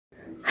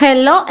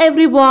Hello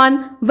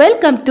everyone,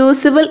 welcome to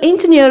Civil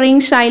Engineering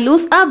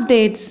Shilo's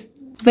Updates.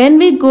 When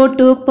we go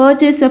to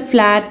purchase a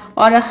flat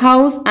or a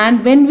house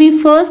and when we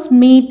first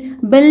meet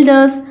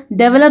builders,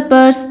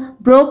 developers,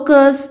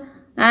 brokers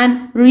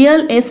and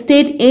real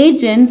estate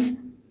agents,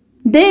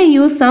 they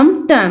use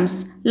some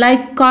terms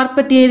like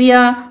carpet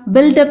area,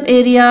 built-up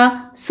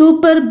area,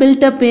 super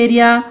built-up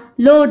area,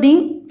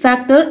 loading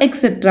factor,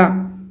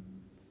 etc.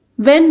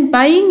 When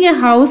buying a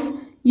house,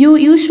 you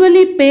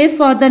usually pay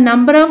for the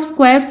number of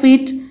square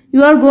feet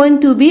you are going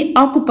to be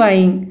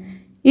occupying.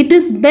 It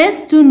is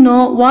best to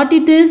know what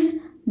it is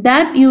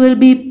that you will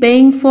be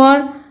paying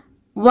for,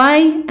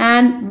 why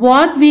and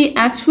what we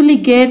actually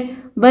get,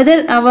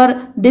 whether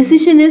our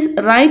decision is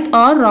right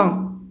or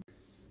wrong.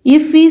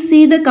 If we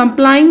see the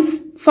complaints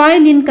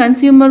filed in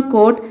Consumer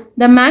Court,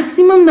 the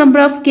maximum number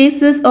of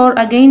cases are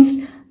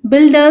against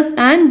builders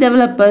and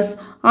developers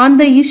on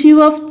the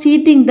issue of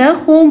cheating the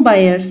home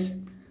buyers.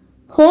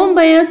 Home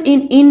buyers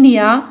in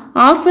India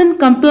often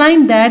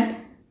complain that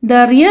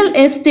the real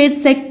estate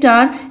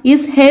sector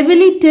is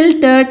heavily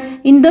tilted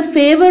in the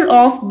favor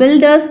of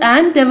builders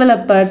and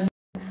developers.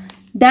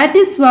 That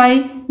is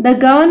why the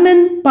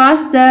government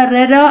passed the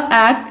RERA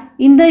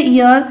Act in the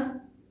year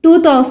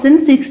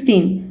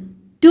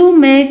 2016 to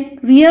make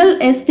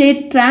real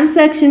estate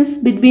transactions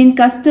between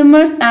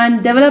customers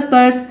and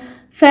developers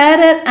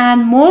fairer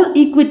and more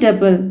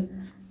equitable.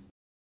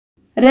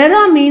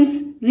 RERA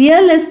means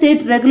Real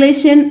Estate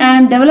Regulation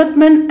and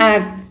Development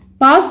Act,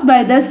 passed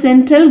by the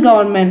central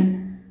government,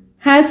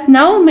 has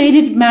now made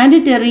it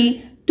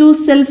mandatory to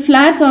sell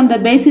flats on the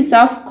basis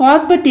of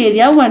carpet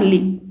area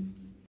only.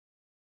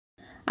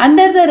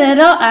 Under the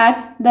RERA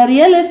Act, the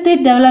real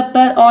estate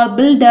developer or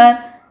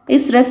builder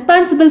is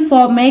responsible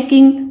for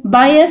making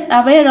buyers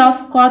aware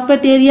of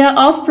carpet area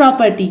of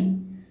property.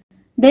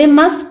 They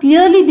must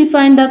clearly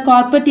define the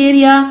carpet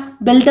area,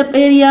 built-up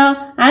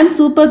area and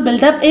super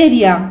built-up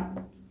area.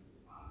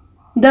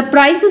 The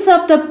prices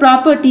of the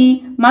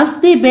property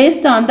must be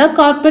based on the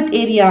carpet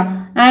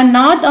area and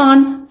not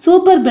on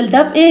super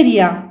built-up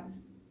area.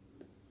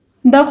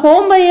 The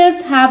home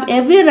buyers have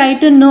every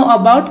right to know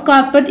about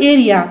carpet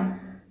area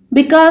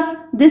because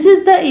this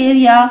is the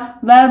area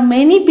where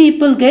many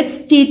people get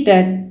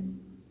cheated.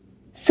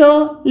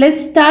 So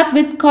let's start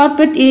with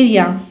carpet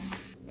area.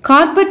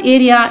 Carpet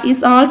area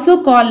is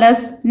also called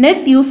as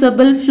net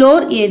usable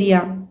floor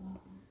area.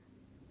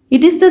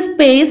 It is the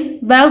space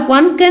where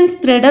one can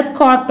spread a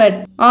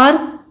carpet,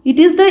 or it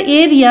is the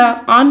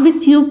area on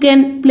which you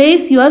can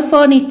place your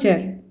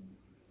furniture.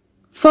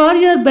 For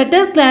your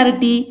better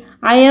clarity,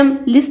 I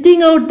am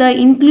listing out the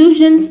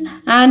inclusions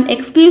and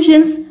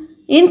exclusions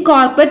in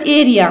carpet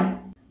area.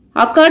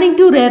 According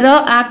to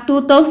RERA Act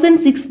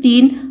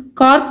 2016,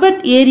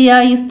 carpet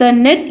area is the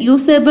net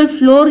usable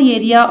floor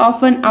area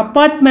of an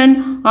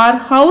apartment or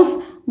house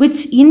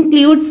which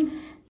includes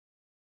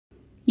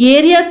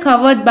area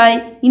covered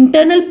by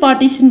internal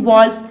partition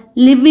walls,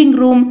 living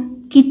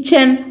room,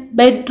 kitchen,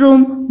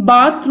 bedroom,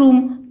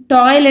 bathroom,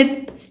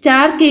 toilet,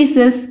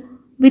 staircases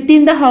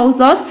within the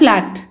house or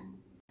flat.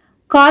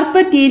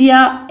 Carpet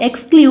area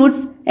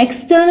excludes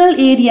external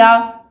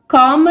area,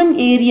 common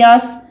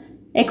areas,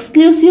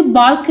 exclusive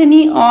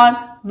balcony or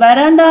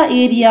veranda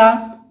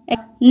area,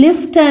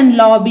 lift and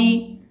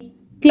lobby,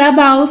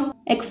 clubhouse,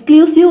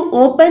 exclusive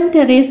open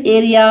terrace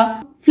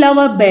area,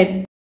 flower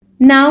bed.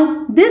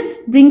 Now this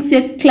brings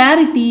a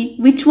clarity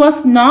which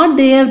was not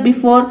there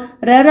before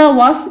RERA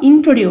was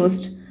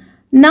introduced.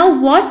 Now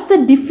what's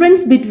the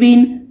difference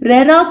between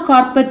RERA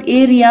carpet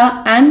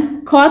area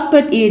and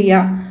carpet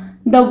area?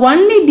 The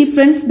only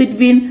difference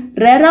between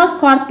RERA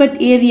carpet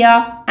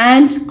area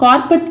and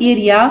carpet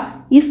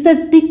area is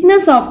the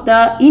thickness of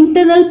the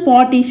internal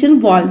partition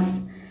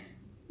walls.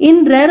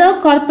 In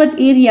RERA carpet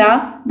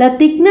area, the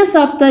thickness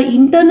of the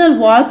internal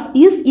walls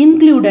is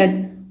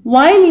included,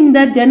 while in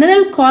the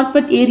general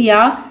carpet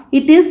area,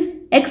 it is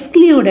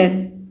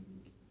excluded.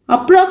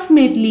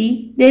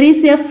 Approximately, there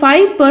is a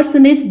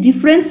 5%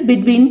 difference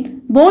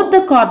between both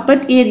the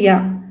carpet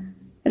area.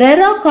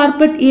 RERA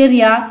carpet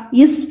area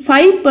is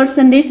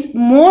 5%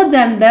 more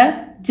than the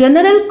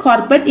general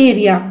carpet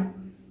area.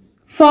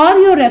 For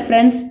your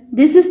reference,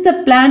 this is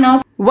the plan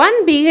of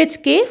 1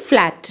 BHK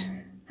flat.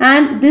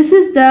 And this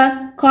is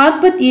the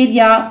carpet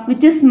area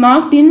which is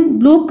marked in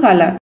blue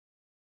color.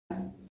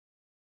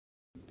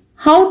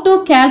 How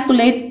to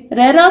calculate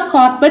RERA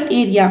carpet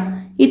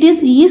area? It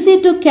is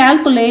easy to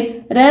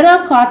calculate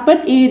RERA carpet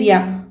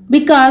area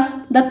because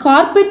the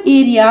carpet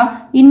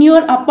area in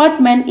your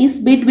apartment is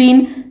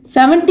between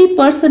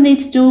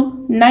 70% to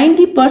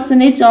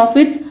 90% of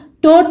its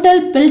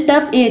total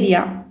built-up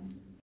area.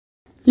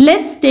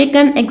 Let's take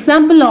an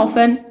example of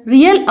a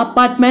real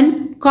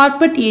apartment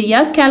carpet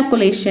area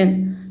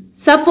calculation.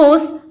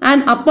 Suppose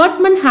an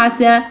apartment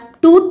has a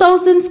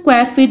 2000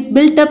 square feet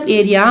built-up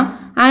area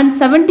and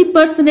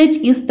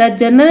 70% is the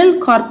general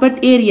carpet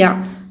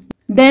area.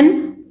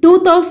 Then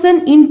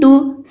 2000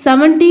 into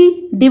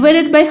 70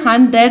 divided by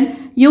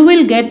 100, you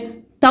will get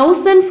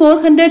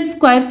 1400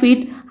 square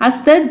feet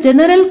as the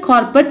general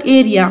carpet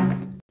area.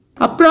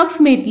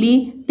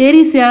 Approximately, there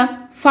is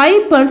a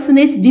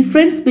 5%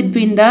 difference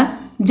between the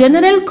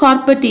general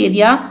carpet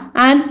area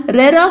and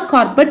RERA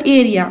carpet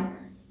area.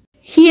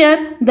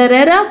 Here the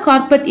RERA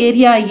carpet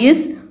area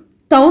is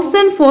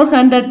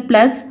 1400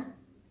 plus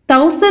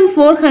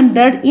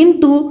 1400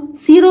 into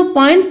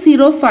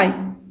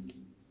 0.05.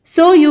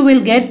 So you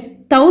will get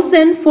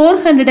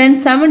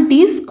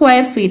 1470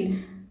 square feet.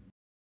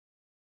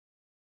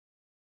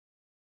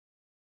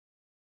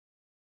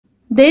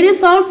 There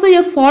is also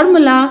a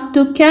formula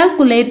to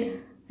calculate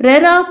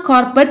RERA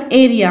carpet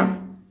area.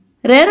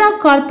 RERA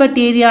carpet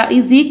area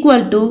is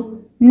equal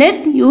to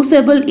net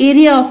usable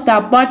area of the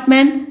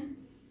apartment,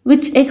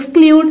 which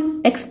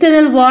exclude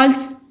external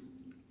walls,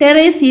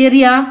 terrace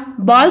area,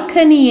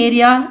 balcony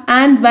area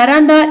and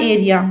veranda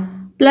area,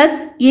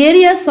 plus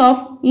areas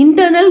of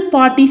internal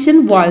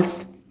partition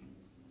walls.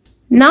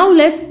 Now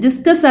let's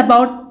discuss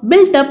about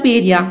built-up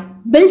area.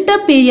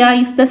 Built-up area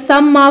is the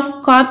sum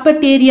of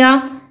carpet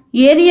area,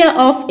 area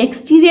of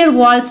exterior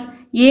walls,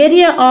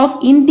 area of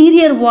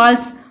interior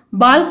walls,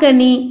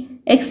 balcony,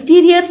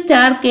 exterior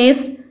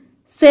staircase,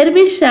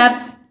 service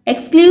shafts,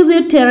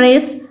 exclusive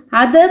terrace,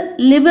 other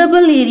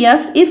livable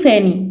areas if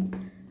any.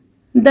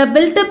 The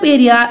built-up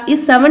area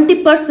is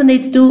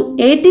 70% to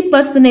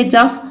 80%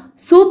 of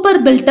super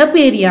built-up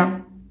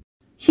area.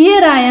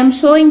 Here I am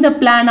showing the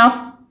plan of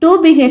 2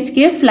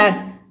 BHK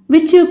flat,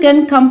 which you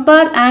can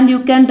compare and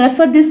you can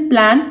refer this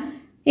plan,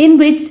 in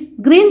which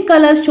green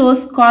color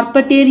shows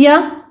carpet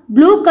area,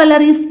 blue color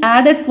is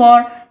added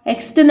for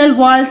external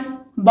walls,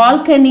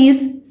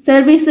 balconies,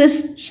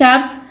 services,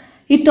 shafts.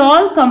 It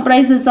all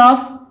comprises of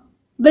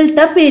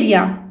built-up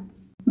area.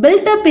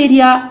 Built-up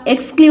area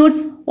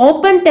excludes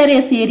open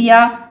terrace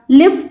area,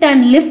 lift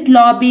and lift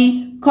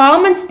lobby,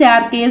 common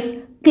staircase,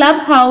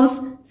 clubhouse,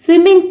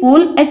 swimming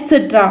pool,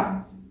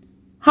 etc.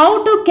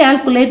 How to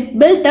calculate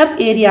built-up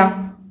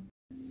area?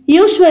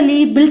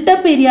 Usually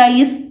built-up area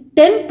is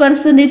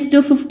 10%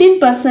 to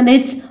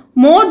 15%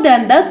 more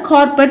than the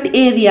carpet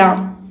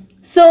area.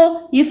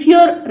 So if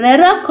your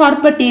RERA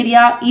carpet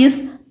area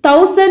is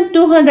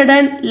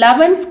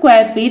 1211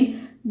 square feet,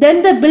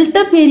 then the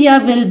built-up area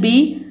will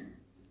be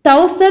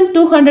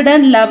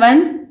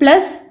 1211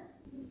 plus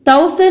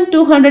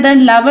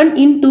 1211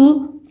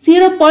 into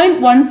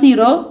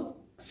 0.10.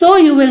 So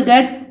you will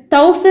get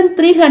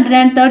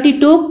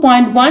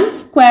 1332.1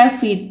 square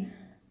feet,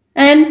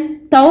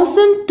 and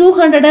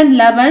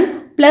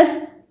 1211 plus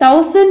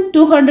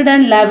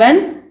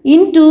 1211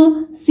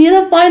 into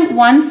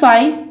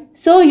 0.15.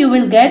 So you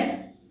will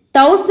get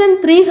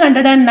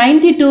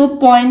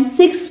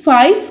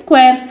 1392.65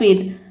 square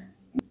feet.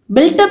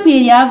 Built-up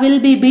area will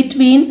be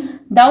between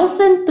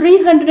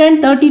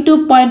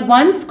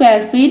 1332.1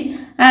 square feet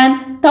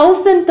and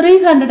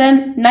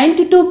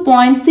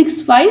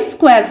 1392.65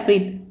 square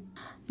feet.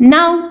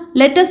 Now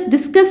let us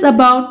discuss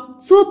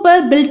about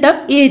super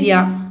built-up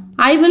area.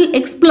 I will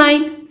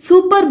explain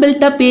super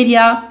built-up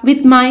area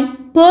with my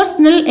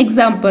personal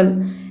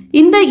example.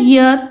 In the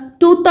year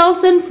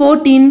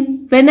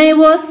 2014, when I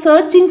was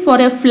searching for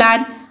a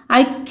flat,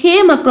 I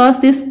came across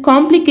this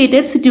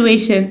complicated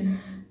situation.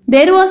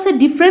 There was a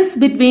difference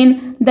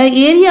between the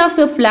area of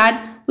a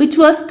flat which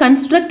was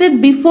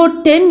constructed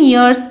before 10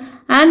 years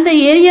and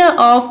the area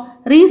of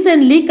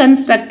recently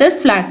constructed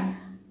flat.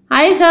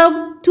 I have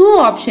two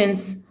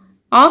options.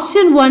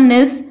 Option 1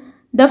 is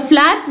the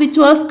flat which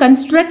was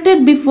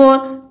constructed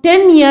before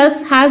 10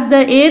 years has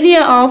the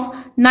area of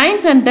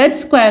 900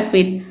 square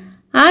feet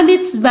and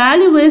its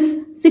value is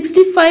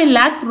 65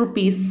 lakh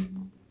rupees.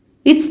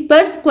 Its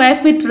per square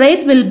feet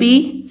rate will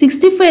be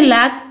 65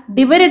 lakh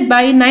divided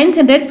by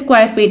 900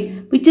 square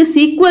feet, which is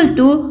equal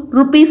to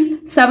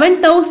rupees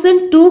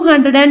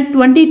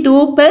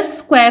 7222 per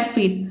square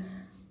feet.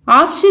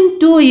 Option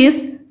 2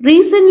 is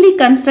recently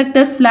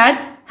constructed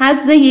flat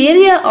has the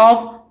area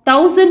of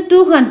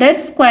 1200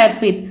 square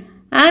feet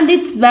and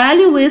its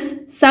value is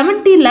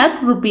 70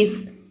 lakh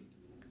rupees.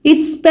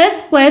 Its per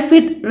square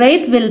feet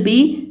rate will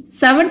be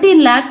 70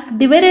 lakh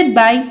divided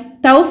by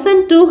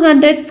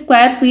 1200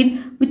 square feet,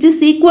 which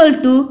is equal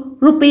to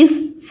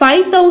rupees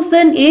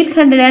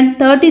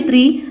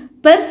 5833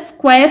 per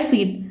square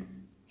feet.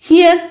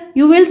 Here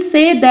you will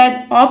say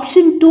that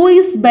option 2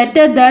 is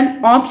better than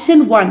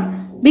option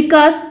 1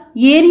 because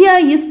area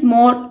is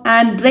more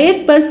and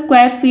rate per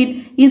square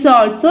feet is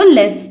also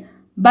less.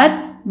 But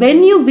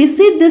when you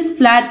visit this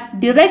flat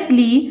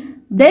directly,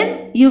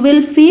 then you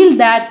will feel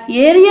that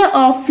area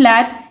of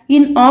flat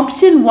in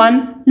option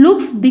 1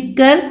 looks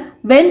bigger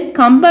when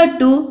compared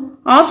to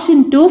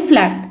option 2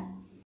 flat.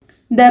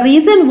 The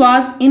reason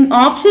was in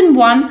option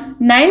 1,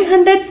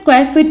 900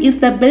 square feet is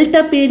the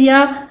built-up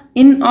area.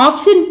 In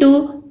option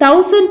 2,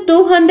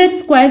 1200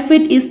 square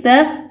feet is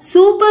the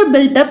super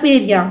built-up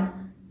area.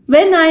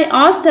 When I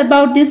asked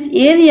about these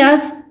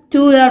areas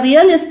to a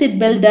real estate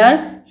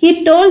builder,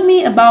 he told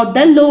me about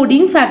the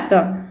loading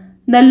factor.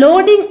 The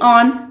loading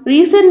on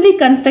recently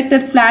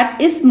constructed flat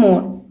is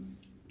more.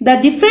 The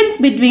difference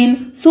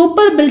between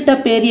super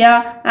built-up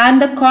area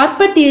and the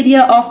carpet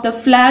area of the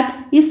flat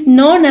is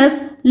known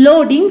as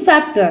loading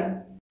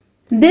factor.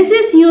 This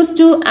is used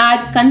to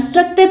add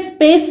constructed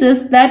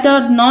spaces that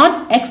are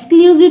not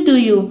exclusive to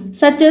you,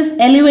 such as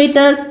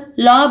elevators,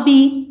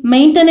 lobby,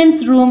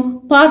 maintenance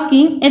room,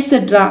 parking,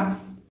 etc.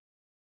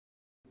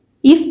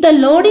 If the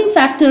loading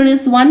factor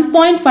is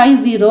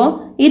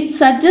 1.50, it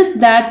suggests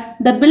that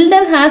the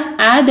builder has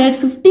added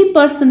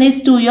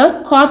 50% to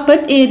your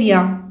carpet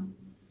area.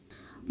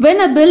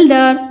 When a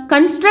builder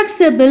constructs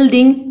a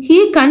building,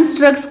 he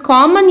constructs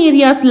common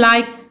areas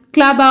like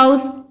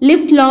clubhouse,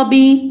 lift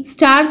lobby,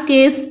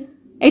 staircase,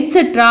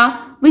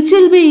 etc., which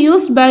will be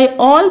used by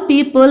all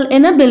people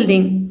in a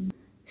building.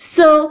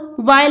 So,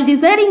 while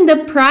deciding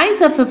the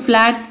price of a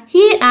flat,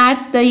 he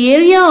adds the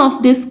area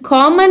of these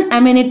common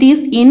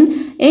amenities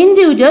in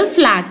individual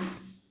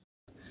flats.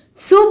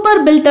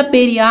 Super built-up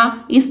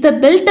area is the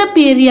built-up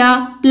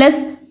area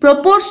plus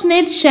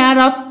proportionate share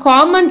of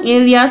common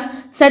areas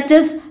such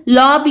as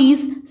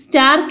lobbies,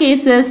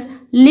 staircases,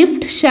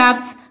 lift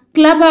shafts,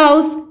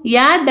 clubhouse,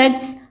 air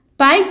ducts,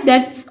 pipe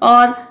ducts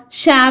or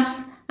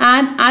shafts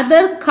and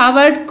other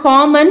covered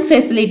common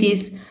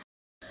facilities.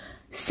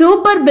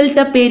 Super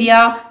built-up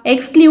area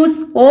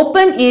excludes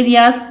open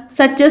areas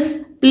such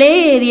as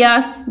play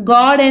areas,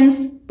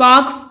 gardens,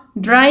 parks,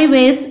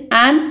 driveways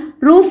and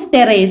roof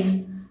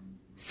terrace.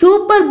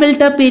 Super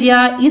built-up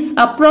area is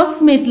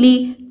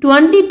approximately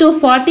 20 to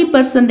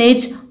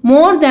 40%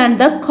 more than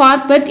the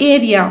carpet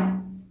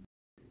area.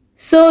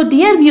 So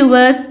dear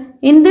viewers,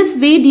 in this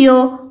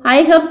video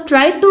I have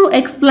tried to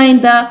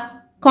explain the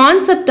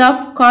concept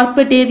of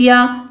carpet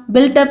area,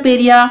 built-up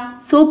area,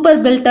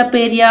 super built-up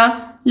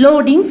area,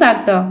 loading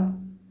factor.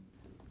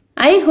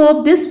 I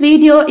hope this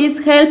video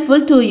is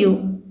helpful to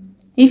you.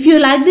 If you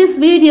like this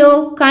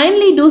video,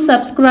 kindly do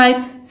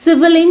subscribe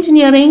Civil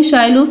Engineering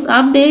Shiloh's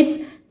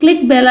updates,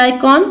 click bell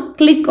icon,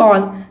 click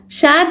all,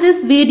 share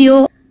this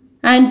video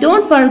and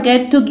don't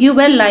forget to give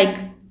a like.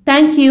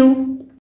 Thank you.